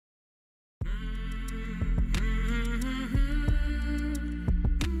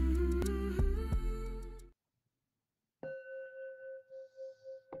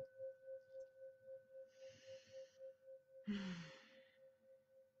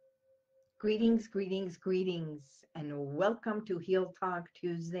Greetings, greetings, greetings, and welcome to Heal Talk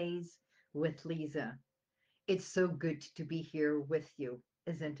Tuesdays with Liza. It's so good to be here with you,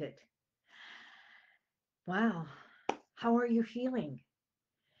 isn't it? Wow, how are you feeling?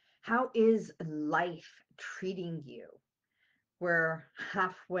 How is life treating you? We're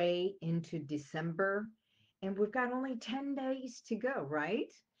halfway into December and we've got only 10 days to go,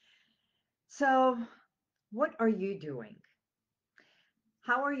 right? So, what are you doing?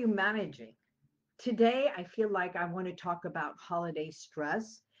 How are you managing? Today, I feel like I want to talk about holiday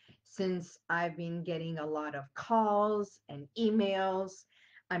stress since I've been getting a lot of calls and emails.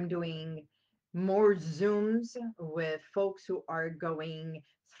 I'm doing more Zooms with folks who are going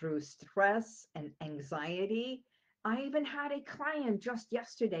through stress and anxiety. I even had a client just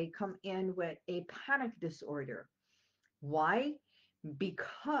yesterday come in with a panic disorder. Why?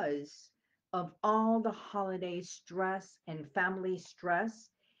 Because of all the holiday stress and family stress.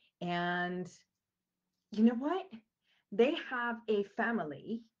 And you know what? They have a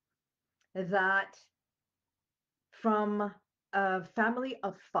family that from a family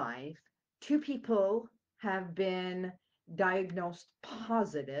of five, two people have been diagnosed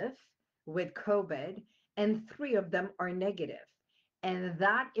positive with COVID, and three of them are negative. And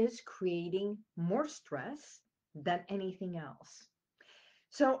that is creating more stress than anything else.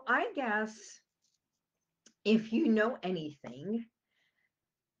 So I guess if you know anything,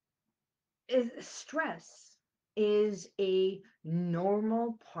 stress is a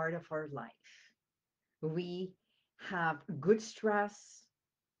normal part of our life. We have good stress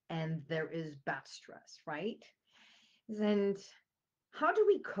and there is bad stress, right? And how do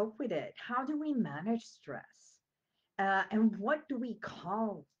we cope with it? How do we manage stress? And what do we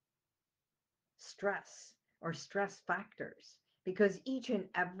call stress or stress factors? Because each and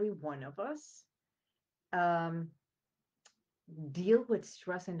every one of us um, deal with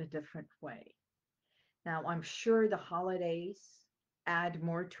stress in a different way. Now, I'm sure the holidays add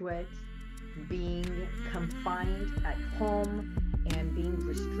more to it. Being confined at home and being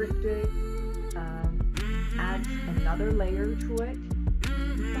restricted adds another layer to it.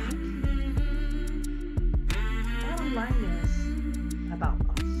 But bottom line is about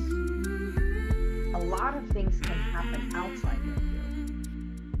us. A lot of things can happen outside of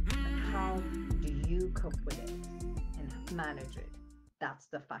you. But how do you cope with it and manage it? That's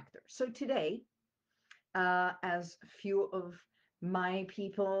the factor. So today, as few of my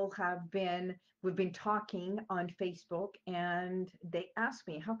people we've been talking on Facebook, and they asked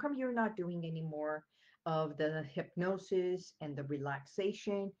me, how come you're not doing any more of the hypnosis and the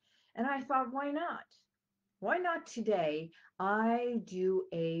relaxation? And I thought, why not? Why not today? I do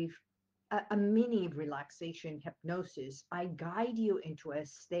a mini relaxation hypnosis. I guide you into a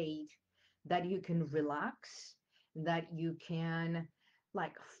state that you can relax, that you can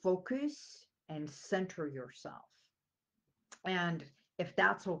like focus and center yourself. And if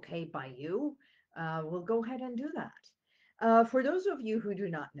that's okay by you, we'll go ahead and do that. For those of you who do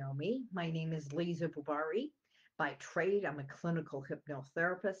not know me, my name is Liza Boubari. By trade, I'm a clinical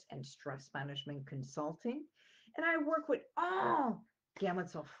hypnotherapist and stress management consultant. And I work with all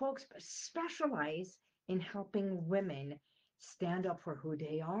gamuts of folks, but specialize in helping women stand up for who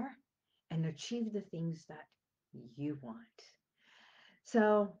they are and achieve the things that you want.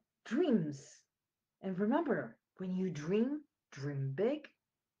 So, dreams. And remember, when you dream, dream big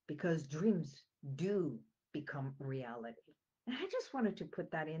because dreams do become reality. And I just wanted to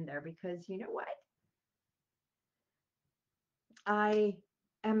put that in there because you know what? I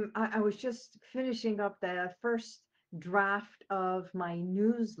was just finishing up the first draft of my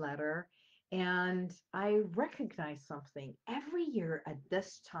newsletter and I recognize something. Every year at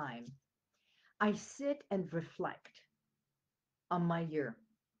this time, I sit and reflect on my year,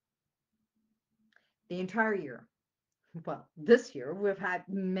 the entire year. Well, this year we've had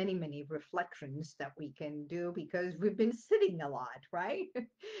many, many reflections that we can do because we've been sitting a lot, right?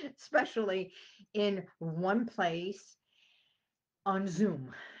 Especially in one place on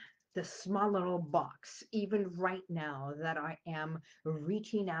Zoom, the small little box, even right now that I am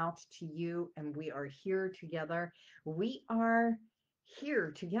reaching out to you and we are here together. We are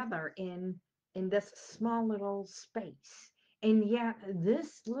here together in this small little space. And yet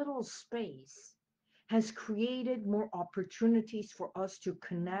this little space has created more opportunities for us to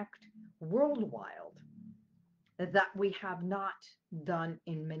connect worldwide that we have not done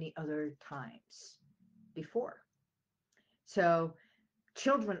in many other times before. So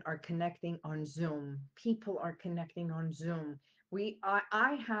children are connecting on Zoom. People are connecting on Zoom.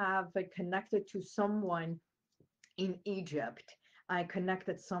 I have connected to someone in Egypt. I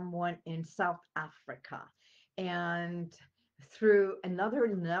connected someone in South Africa and through another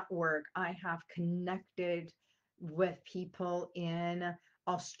network, I have connected with people in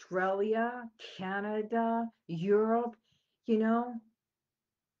Australia, Canada, Europe. You know,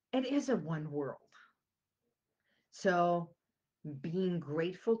 it is a one world. So being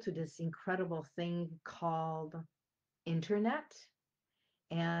grateful to this incredible thing called internet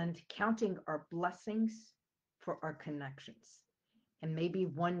and counting our blessings for our connections. And maybe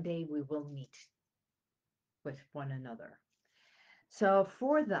one day we will meet with one another. So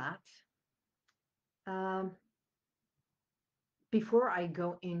for that, um, before I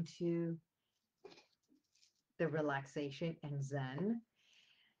go into the relaxation and Zen,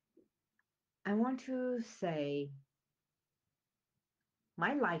 I want to say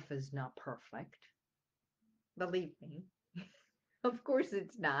my life is not perfect. Believe me. Of course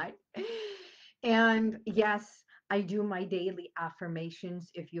it's not. And yes, I do my daily affirmations.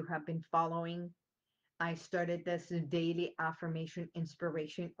 If you have been following, I started this daily affirmation,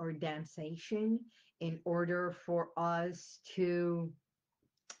 inspiration, or dancation in order for us to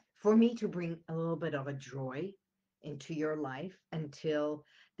for me to bring a little bit of a joy into your life until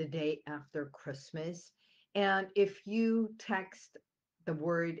the day after Christmas. And if you text the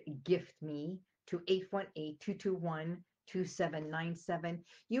word gift me to 818-221-2797,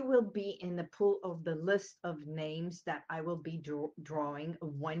 you will be in the pool of the list of names that I will be drawing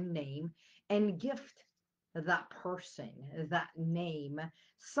one name and gift that person, that name,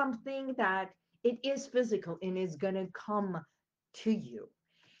 something that it is physical and is going to come to you.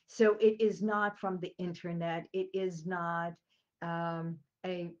 So it is not from the internet. It is not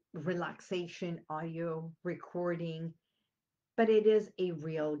a relaxation audio recording, but it is a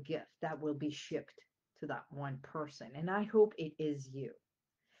real gift that will be shipped to that one person. And I hope it is you.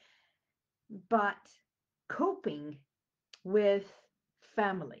 But coping with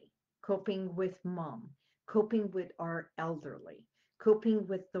family, coping with mom, coping with our elderly, coping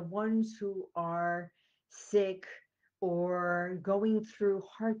with the ones who are sick or going through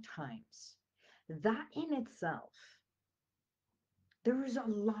hard times. That in itself, there is a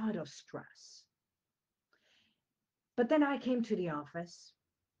lot of stress. But then I came to the office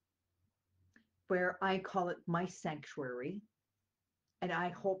where I call it my sanctuary, and I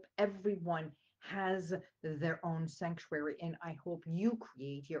hope everyone has their own sanctuary, and I hope you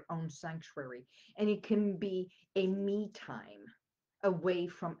create your own sanctuary. And it can be a me time away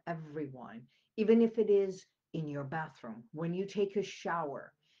from everyone, even if it is in your bathroom. When you take a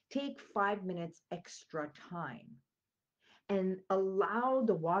shower, take 5 minutes extra time and allow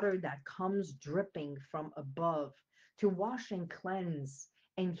the water that comes dripping from above to wash and cleanse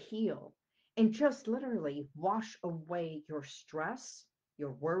and heal, and just literally wash away your stress,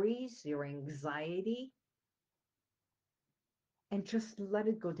 your worries, your anxiety, and just let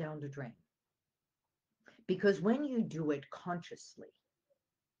it go down the drain. Because when you do it consciously,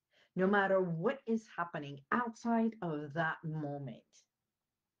 no matter what is happening outside of that moment,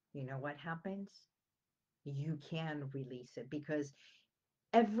 you know what happens? You can release it because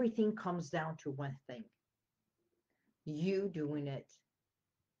everything comes down to one thing: you doing it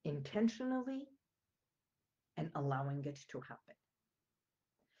intentionally and allowing it to happen.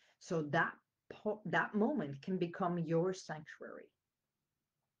 So that moment can become your sanctuary.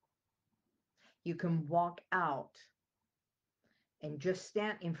 You can walk out and just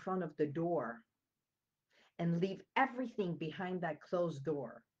stand in front of the door and leave everything behind that closed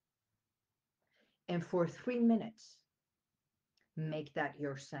door. And for 3 minutes, make that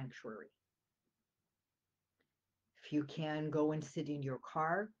your sanctuary. If you can, go and sit in your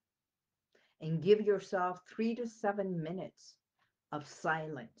car and give yourself 3 to 7 minutes of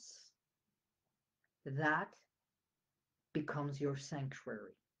silence. That becomes your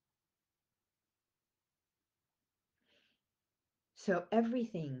sanctuary. So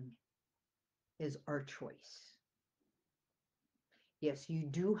everything is our choice. Yes, you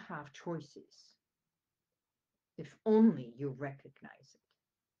do have choices if only you recognize it.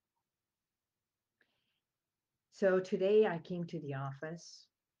 So today I came to the office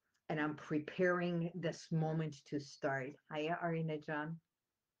and I'm preparing this moment to start. Hiya, Arina John.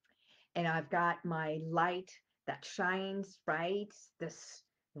 And I've got my light that shines, right? This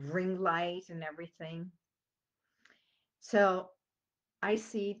ring light and everything. So I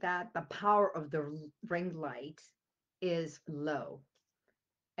see that the power of the ring light is low.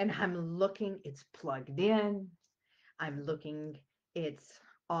 And I'm looking, it's plugged in. I'm looking, it's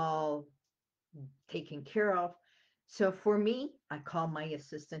all taken care of. So for me, I call my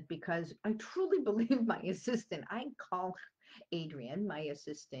assistant because I truly believe my assistant. I call Adrienne, my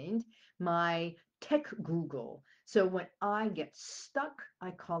assistant, my tech Google. So when I get stuck,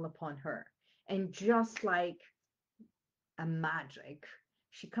 I call upon her. And just like a magic.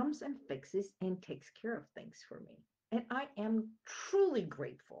 She comes and fixes and takes care of things for me. And I am truly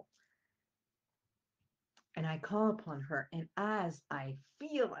grateful. And I call upon her. And as I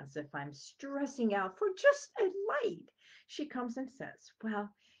feel as if I'm stressing out for just a light, she comes and says, well,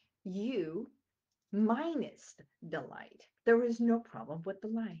 you minus the light. There is no problem with the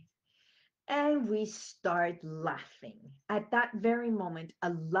light. And we start laughing at that very moment,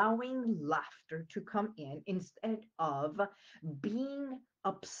 allowing laughter to come in instead of being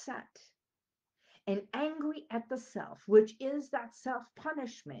upset and angry at the self, which is that self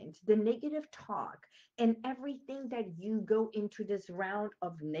punishment, the negative talk, and everything that you go into this round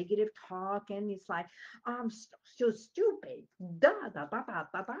of negative talk. And it's like, I'm so stupid, da da da da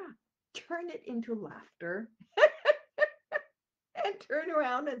da da. Turn it into laughter and turn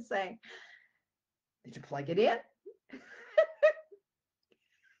around and say, did you plug it in?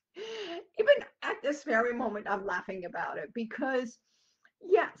 Even at this very moment, I'm laughing about it because,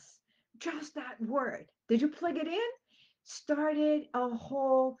 yes, just that word, did you plug it in? Started a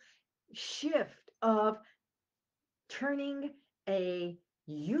whole shift of turning a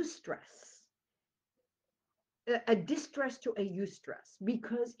eustress, a distress to a eustress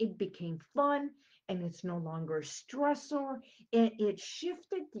because it became fun and it's no longer a stressor. And it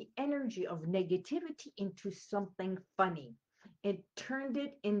shifted the energy of negativity into something funny. It turned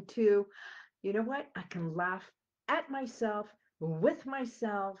it into, you know what? I can laugh at myself, with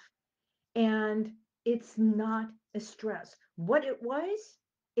myself, and it's not a stress. What it was,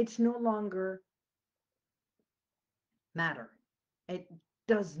 it's no longer matter. It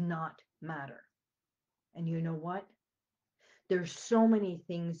does not matter. And you know what? There's so many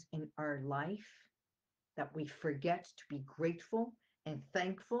things in our life that we forget to be grateful and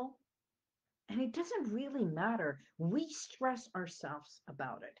thankful. And it doesn't really matter. We stress ourselves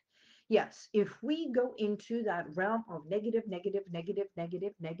about it. Yes, if we go into that realm of negative, negative, negative,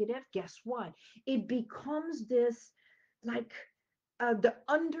 negative, negative, guess what? It becomes this like the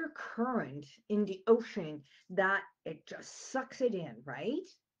undercurrent in the ocean that it just sucks it in, right?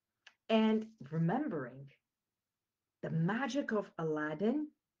 And remembering the magic of Aladdin,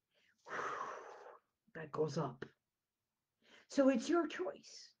 that goes up. So it's your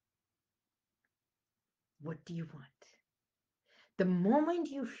choice. What do you want? The moment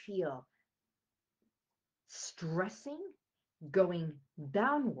you feel stressing, going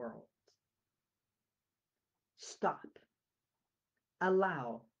downward, stop,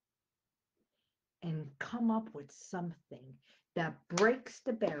 allow, and come up with something that breaks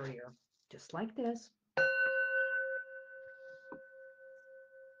the barrier, just like this.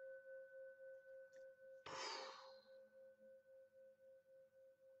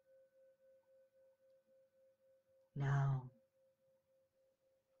 Now,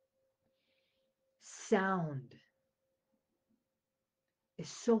 sound is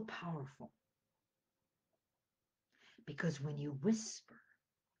so powerful because when you whisper,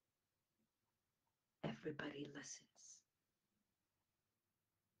 everybody listens.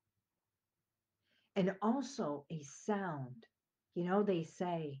 And also a sound, they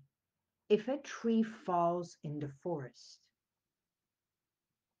say if a tree falls in the forest,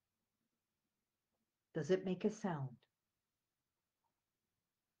 does it make a sound?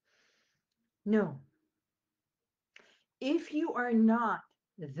 No. If you are not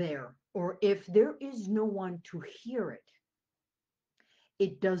there, or if there is no one to hear it,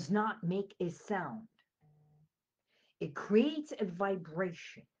 it does not make a sound. It creates a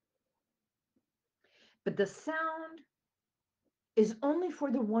vibration. But the sound is only for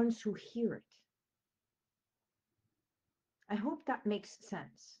the ones who hear it. I hope that makes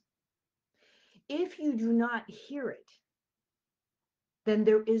sense. If you do not hear it, then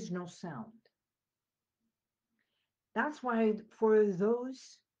there is no sound. That's why for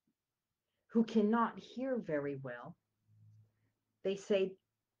those who cannot hear very well, they say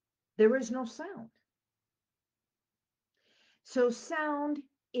there is no sound. So sound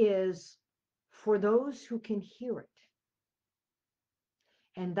is for those who can hear it.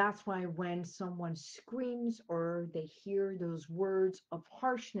 And that's why when someone screams or they hear those words of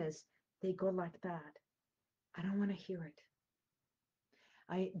harshness, they go like that. I don't want to hear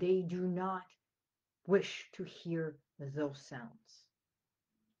it. They do not wish to hear those sounds.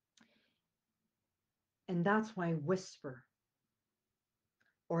 And that's why whisper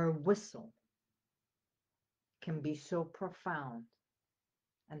or a whistle can be so profound.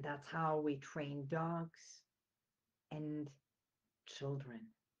 And that's how we train dogs and children.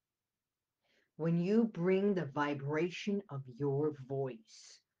 When you bring the vibration of your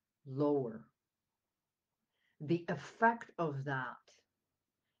voice lower, the effect of that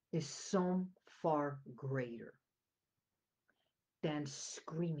is so far greater. than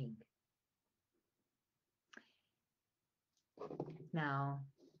screaming. Now,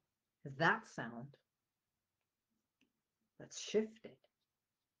 that sound, let's shift it.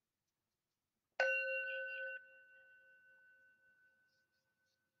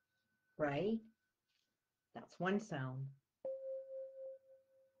 Right? That's one sound.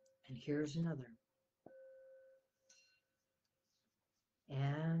 And here's another.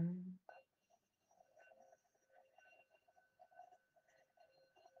 And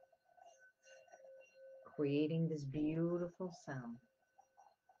creating this beautiful sound.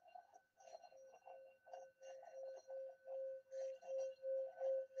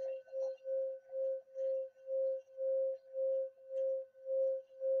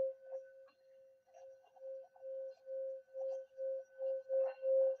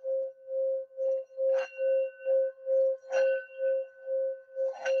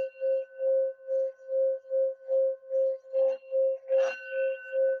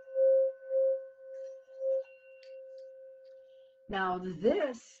 Now,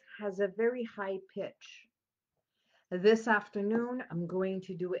 this has a very high pitch. This afternoon, I'm going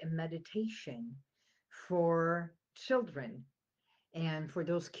to do a meditation for children and for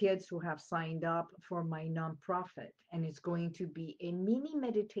those kids who have signed up for my nonprofit. And it's going to be a mini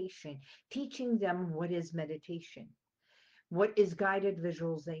meditation teaching them what is meditation, what is guided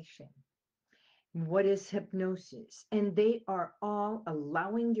visualization, what is hypnosis. And they are all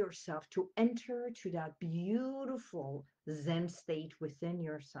allowing yourself to enter to that beautiful Zen state within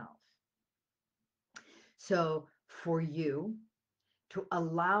yourself. So for you to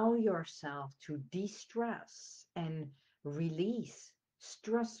allow yourself to de-stress and release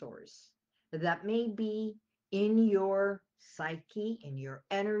stressors that may be in your psyche, in your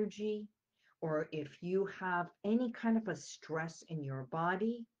energy, or if you have any kind of a stress in your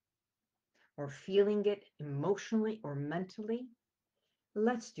body or feeling it emotionally or mentally,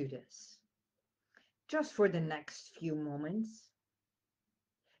 let's do this. Just for the next few moments,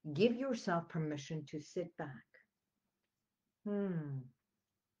 give yourself permission to sit back. And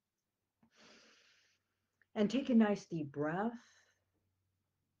take a nice deep breath.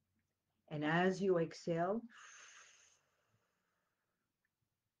 And as you exhale,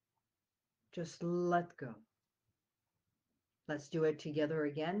 just let go. Let's do it together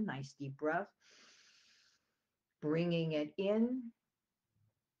again. Nice deep breath. Bringing it in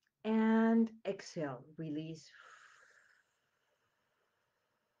and exhale. Release.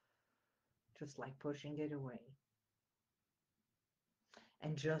 Just like pushing it away.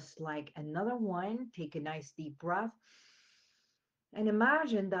 And just like another one, take a nice deep breath. And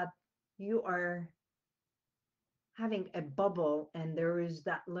imagine that you are having a bubble and there is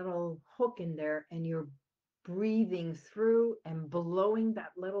that little hook in there and you're breathing through and blowing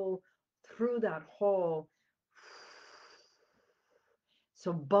that little through that hole.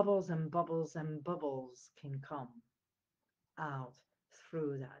 So bubbles and bubbles and bubbles can come out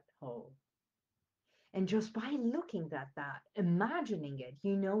through that hole. And just by looking at that, imagining it,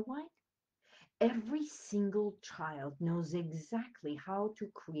 you know what? Every single child knows exactly how to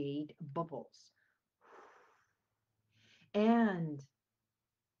create bubbles. And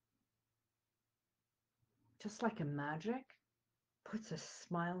just like a magic, puts a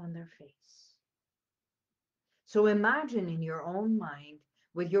smile on their face. So imagine in your own mind,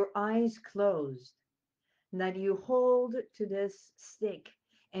 with your eyes closed, that you hold to this stick,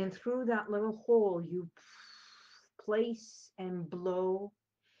 and through that little hole you place and blow,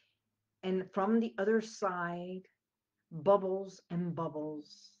 and from the other side, bubbles and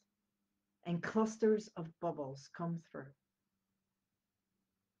bubbles and clusters of bubbles come through.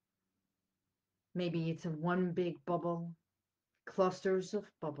 Maybe it's a one big bubble, clusters of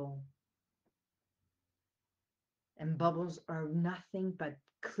bubble, and bubbles are nothing but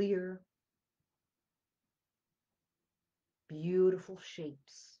clear, beautiful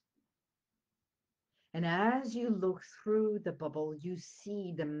shapes. And as you look through the bubble, you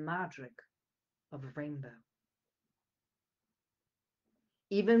see the magic of a rainbow.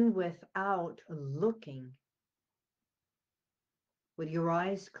 Even without looking, with your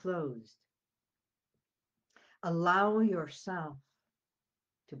eyes closed, allow yourself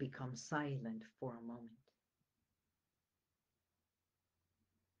to become silent for a moment.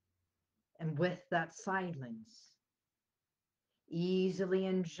 And with that silence, easily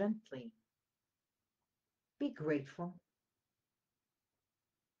and gently, be grateful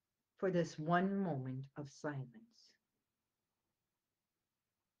for this one moment of silence,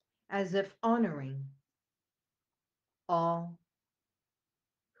 as if honoring all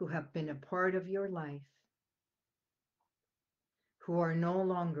who have been a part of your life, who are no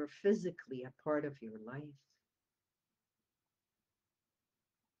longer physically a part of your life,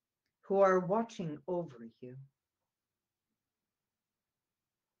 who are watching over you,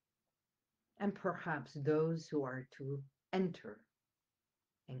 and perhaps those who are to enter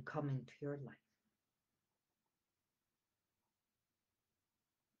and come into your life.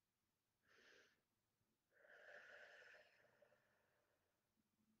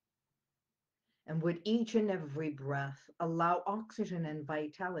 And with each and every breath, allow oxygen and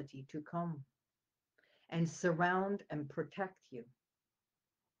vitality to come and surround and protect you,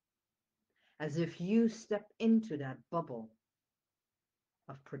 as if you step into that bubble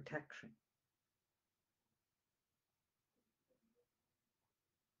of protection.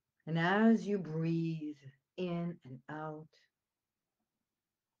 And as you breathe in and out,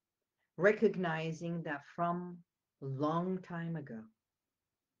 recognizing that from a long time ago,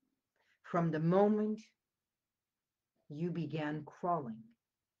 from the moment you began crawling,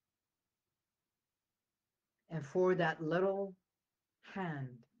 and for that little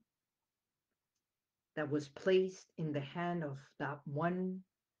hand that was placed in the hand of that one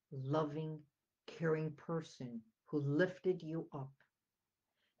loving, caring person who lifted you up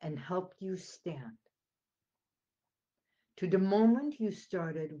and helped you stand, to the moment you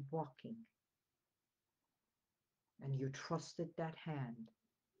started walking and you trusted that hand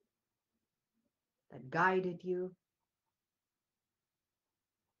that guided you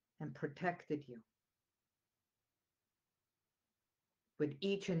and protected you with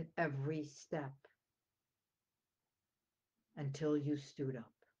each and every step until you stood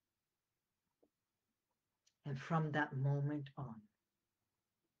up. And from that moment on,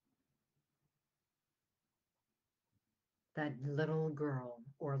 that little girl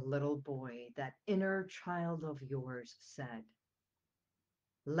or little boy, that inner child of yours said,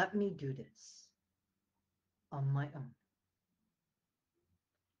 let me do this on my own.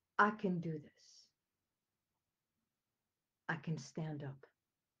 I can do this. I can stand up.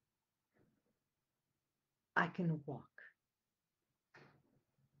 I can walk.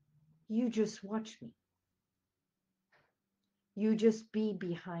 You just watch me. You just be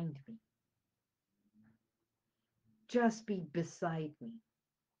behind me. Just be beside me.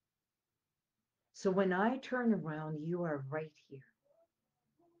 So when I turn around, you are right here.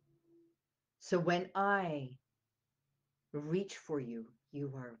 So when I reach for you,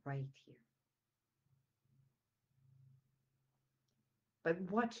 you are right here. But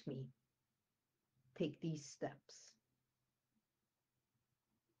watch me take these steps.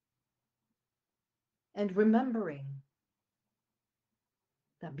 And remembering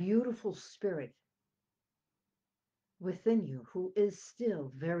that beautiful spirit within you who is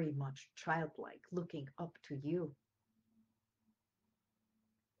still very much childlike, looking up to you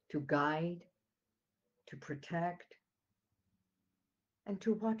to guide, to protect, and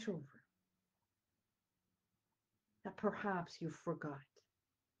to watch over, that perhaps you forgot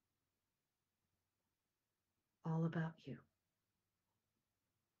all about you.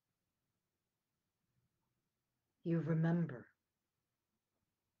 You remember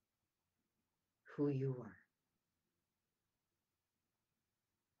who you are.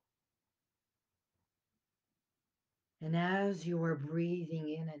 And as you are breathing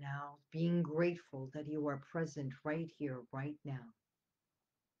in and out, being grateful that you are present right here, right now.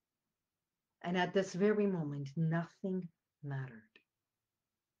 And at this very moment, nothing mattered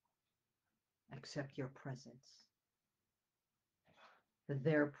except your presence,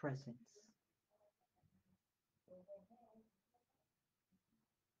 their presence.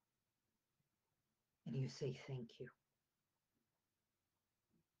 And you say, thank you.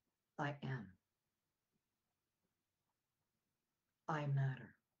 I am. I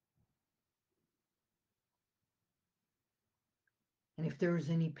matter. And if there is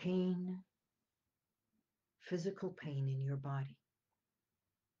any pain, physical pain in your body,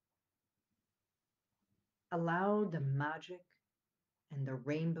 allow the magic and the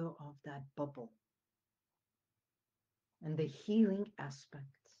rainbow of that bubble and the healing aspects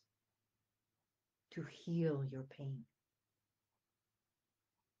to heal your pain,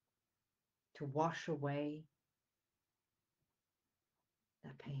 to wash away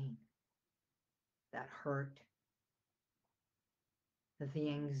that pain, that hurt, the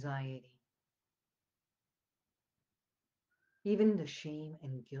anxiety, even the shame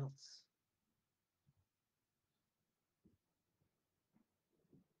and guilt,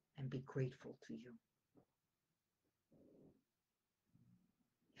 and be grateful to you.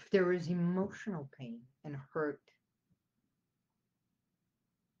 If there is emotional pain and hurt,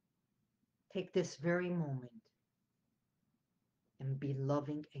 take this very moment and be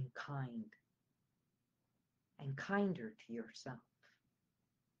loving and kind, and kinder to yourself.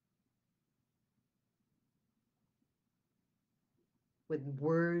 with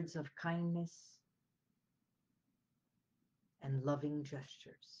words of kindness and loving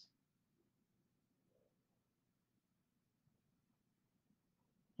gestures.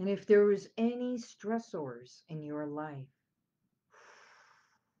 And if there is any stressors in your life,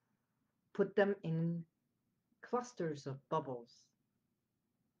 put them in clusters of bubbles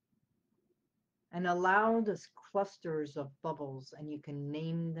and allow those clusters of bubbles, and you can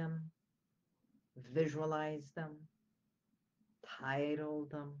name them, visualize them, title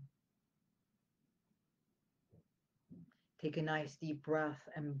them. Take a nice deep breath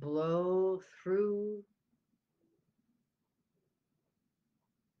and blow through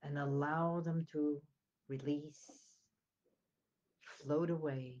and allow them to release, float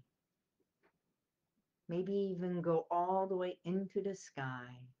away, maybe even go all the way into the sky,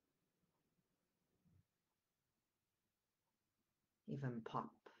 even pop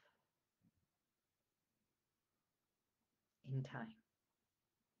in time.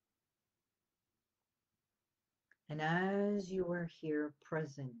 And as you are here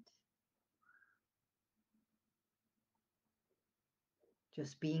present,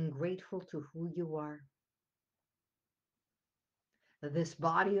 just being grateful to who you are, that this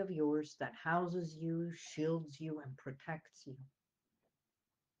body of yours that houses you, shields you, and protects you,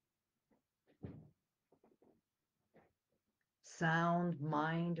 sound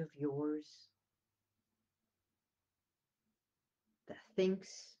mind of yours that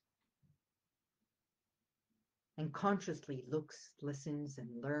thinks and consciously looks, listens, and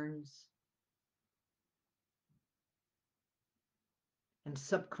learns, and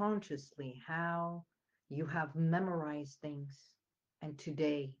subconsciously how you have memorized things, and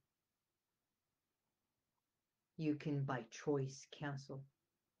today you can by choice cancel,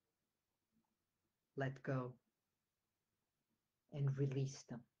 let go, and release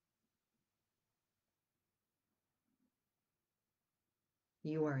them.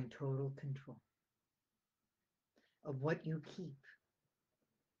 You are in total control of what you keep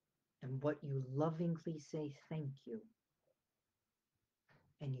and what you lovingly say thank you,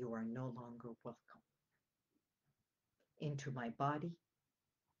 and you are no longer welcome into my body,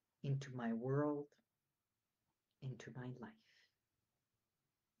 into my world, into my life.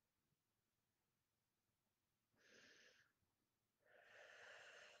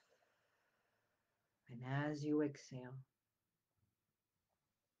 And as you exhale,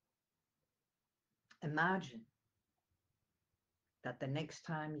 imagine that the next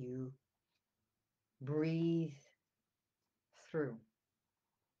time you breathe through,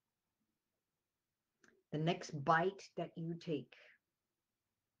 the next bite that you take,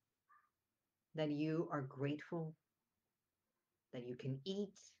 that you are grateful that you can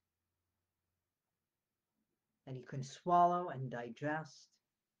eat, that you can swallow and digest,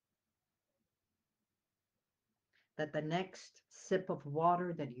 that the next sip of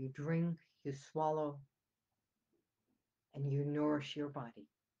water that you drink, you swallow, and you nourish your body.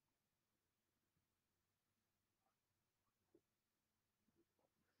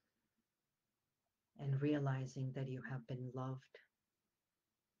 And realizing that you have been loved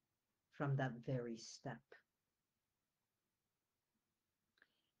from that very step,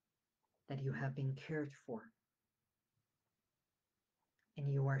 that you have been cared for, and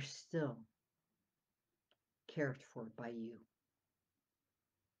you are still cared for by you.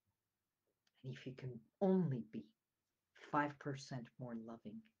 And if you can only be 5% more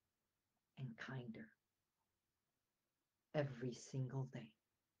loving and kinder every single day,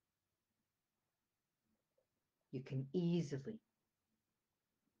 you can easily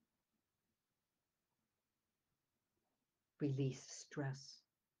release stress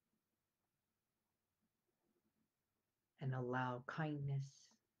and allow kindness,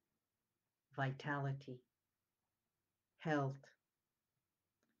 vitality, health,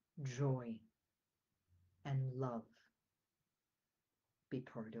 joy, and love be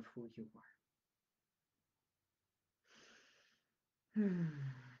part of who you are.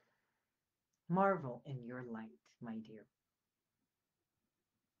 Marvel in your light, my dear.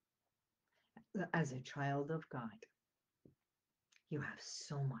 As a child of God, you have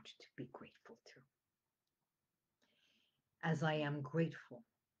so much to be grateful to. As I am grateful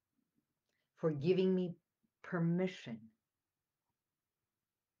for giving me permission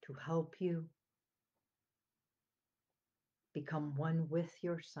to help you become one with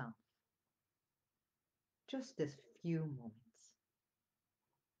yourself, just this few moments.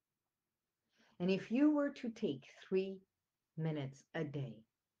 And if you were to take 3 minutes a day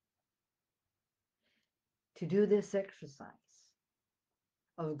to do this exercise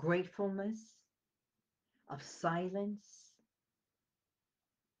of gratefulness, of silence,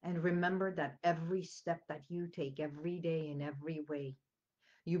 And remember that every step that you take every day in every way,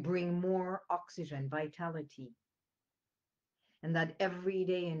 you bring more oxygen, vitality, and that every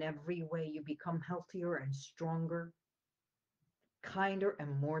day in every way you become healthier and stronger, kinder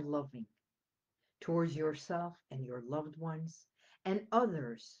and more loving towards yourself and your loved ones and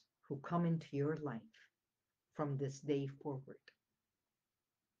others who come into your life from this day forward.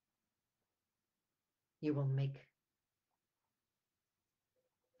 You will make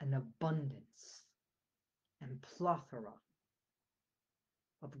an abundance and plethora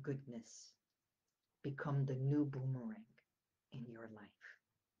of goodness become the new boomerang in your life.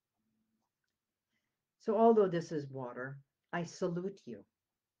 So although this is water, I salute you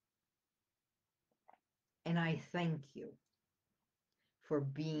and I thank you for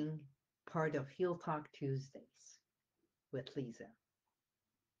being part of Heal Talk Tuesdays with Liza.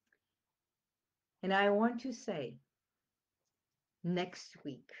 And I want to say next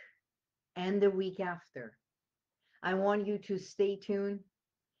week and the week after, I want you to stay tuned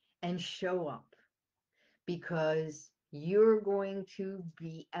and show up because you're going to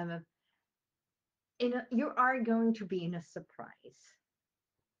be you are going to be in a surprise.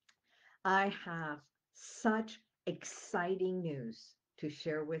 I have such exciting news to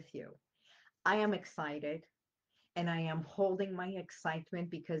share with you. I am excited and I am holding my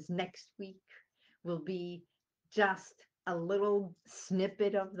excitement because next week will be just a little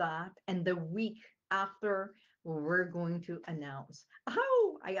snippet of that. And the week after, we're going to announce,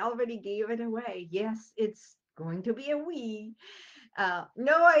 oh, I already gave it away. Yes, it's going to be a we. No,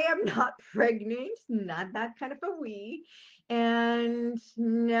 I am not pregnant, not that kind of a we. And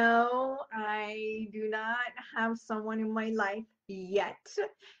no, I do not have someone in my life yet.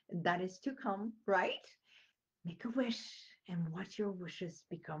 That is to come, right? Make a wish and watch your wishes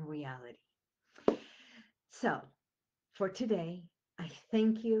become reality. So, for today, I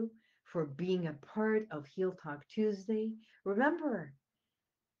thank you for being a part of Heal Talk Tuesday. Remember,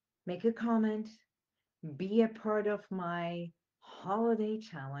 make a comment, be a part of my holiday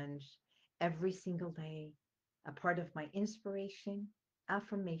challenge every single day, a part of my inspiration,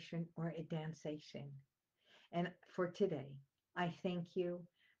 affirmation, or a dancation. And for today, I thank you.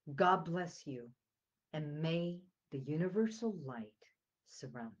 God bless you. And may the universal light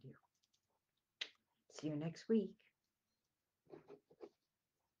surround you. See you next week.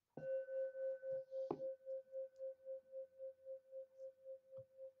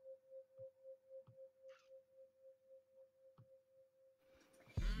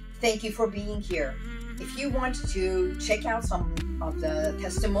 Thank you for being here. If you want to check out some of the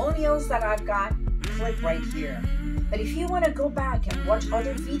testimonials that I've got, click right here. But if you want to go back and watch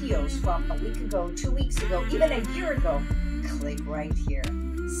other videos from a week ago, 2 weeks ago, even a year ago, click right here.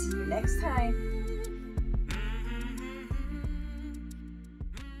 See you next time.